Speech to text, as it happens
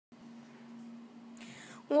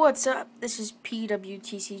What's up? This is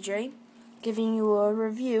PwTcJ giving you a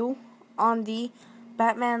review on the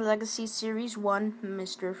Batman Legacy Series 1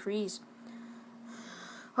 Mr. Freeze.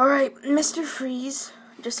 Alright, Mr. Freeze,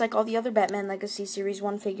 just like all the other Batman Legacy Series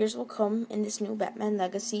 1 figures, will come in this new Batman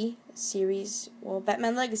Legacy Series,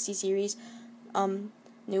 Batman Legacy Series,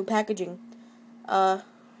 new packaging.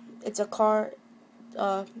 It's a card,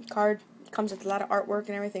 comes with a lot of artwork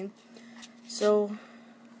and everything. So,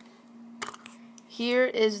 here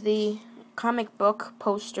is the comic book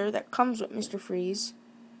poster that comes with Mr. Freeze.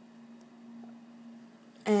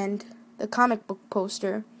 And the comic book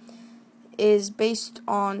poster is based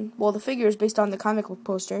on, the figure is based on the comic book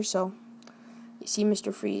poster, so you see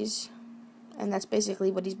Mr. Freeze, and that's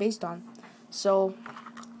basically what he's based on. So,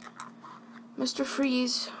 Mr.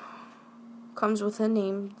 Freeze comes with a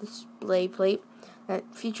name display plate that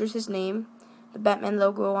features his name, the Batman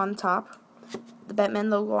logo on top, the Batman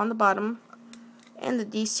logo on the bottom, and the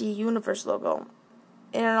DC Universe logo.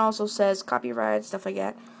 And it also says copyright, stuff like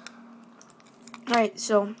that. Alright,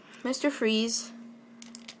 so Mr. Freeze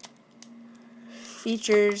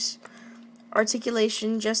features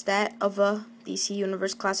articulation just that of a DC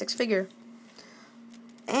Universe Classics figure.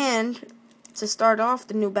 And to start off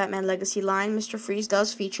the new Batman Legacy line, Mr. Freeze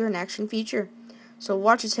does feature an action feature. So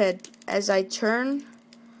watch his head. As I turn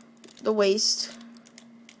the waist,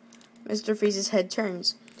 Mr. Freeze's head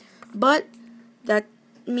turns. But that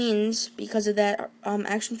means, because of that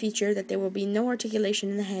action feature, that there will be no articulation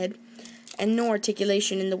in the head and no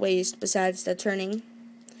articulation in the waist besides the turning.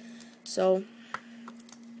 So,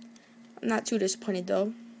 I'm not too disappointed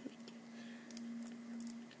though.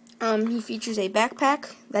 He features a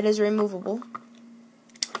backpack that is removable.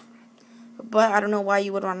 But I don't know why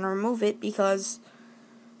you would want to remove it, because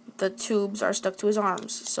the tubes are stuck to his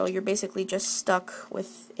arms. So you're basically just stuck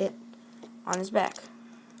with it on his back.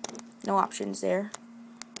 No options there.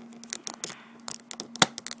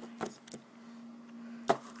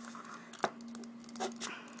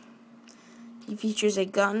 He features a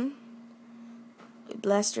gun, a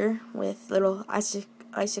blaster with little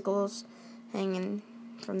icicles hanging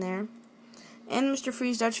from there. And Mr.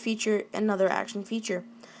 Freeze does feature another action feature.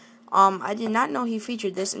 I did not know he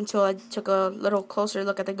featured this until I took a little closer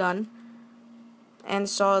look at the gun and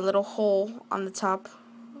saw a little hole on the top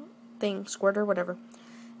thing, squirter, whatever.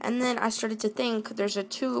 And then I started to think there's a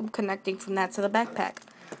tube connecting from that to the backpack.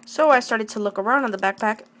 So I started to look around on the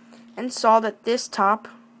backpack and saw that this top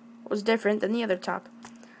was different than the other top.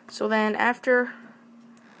 So then after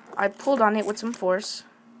I pulled on it with some force,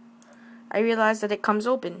 I realized that it comes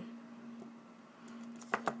open.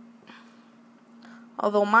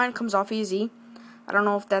 Although mine comes off easy. I don't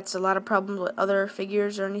know if that's a lot of problems with other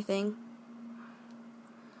figures or anything.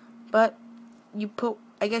 But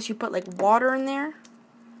I guess you put like water in there.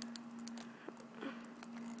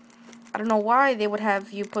 I don't know why they would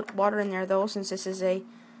have you put water in there though, since this is a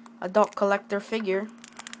adult collector figure.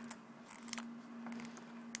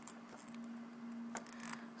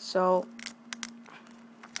 So,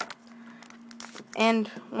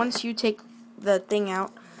 and once you take the thing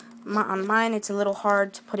out, on mine it's a little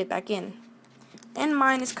hard to put it back in. And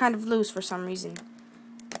mine is kind of loose for some reason.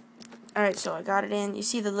 Alright, so I got it in. You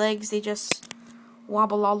see the legs, they just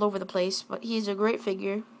wobble all over the place, but he's a great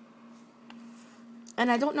figure. And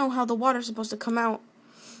I don't know how the water's supposed to come out.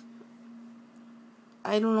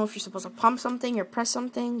 I don't know if you're supposed to pump something or press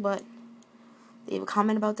something, but they have a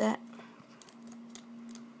comment about that.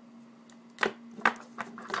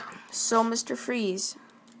 So, Mr. Freeze.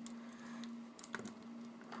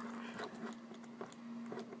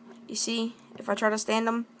 You see, if I try to stand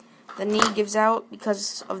him, the knee gives out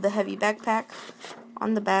because of the heavy backpack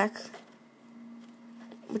on the back,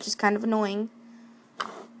 which is kind of annoying.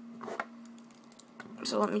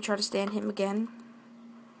 So let me try to stand him again.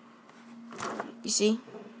 You see?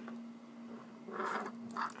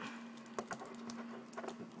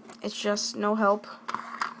 It's just no help.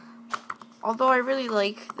 Although I really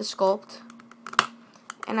like the sculpt,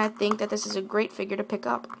 and I think that this is a great figure to pick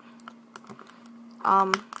up.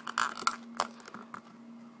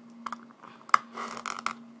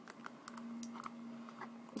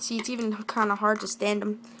 See, it's even kind of hard to stand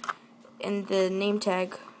him in the name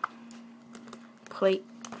tag plate.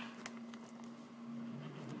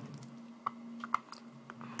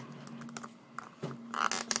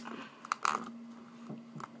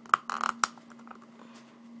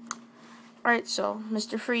 Alright, so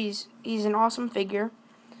Mr. Freeze, he's an awesome figure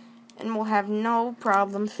and will have no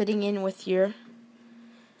problem fitting in with your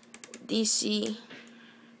DC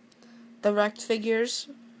Direct figures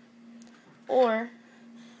or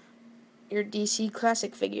your DC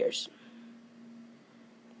Classic figures.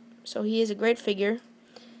 So he is a great figure,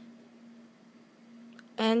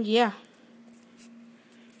 And yeah,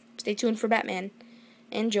 stay tuned for Batman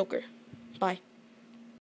and Joker. Bye.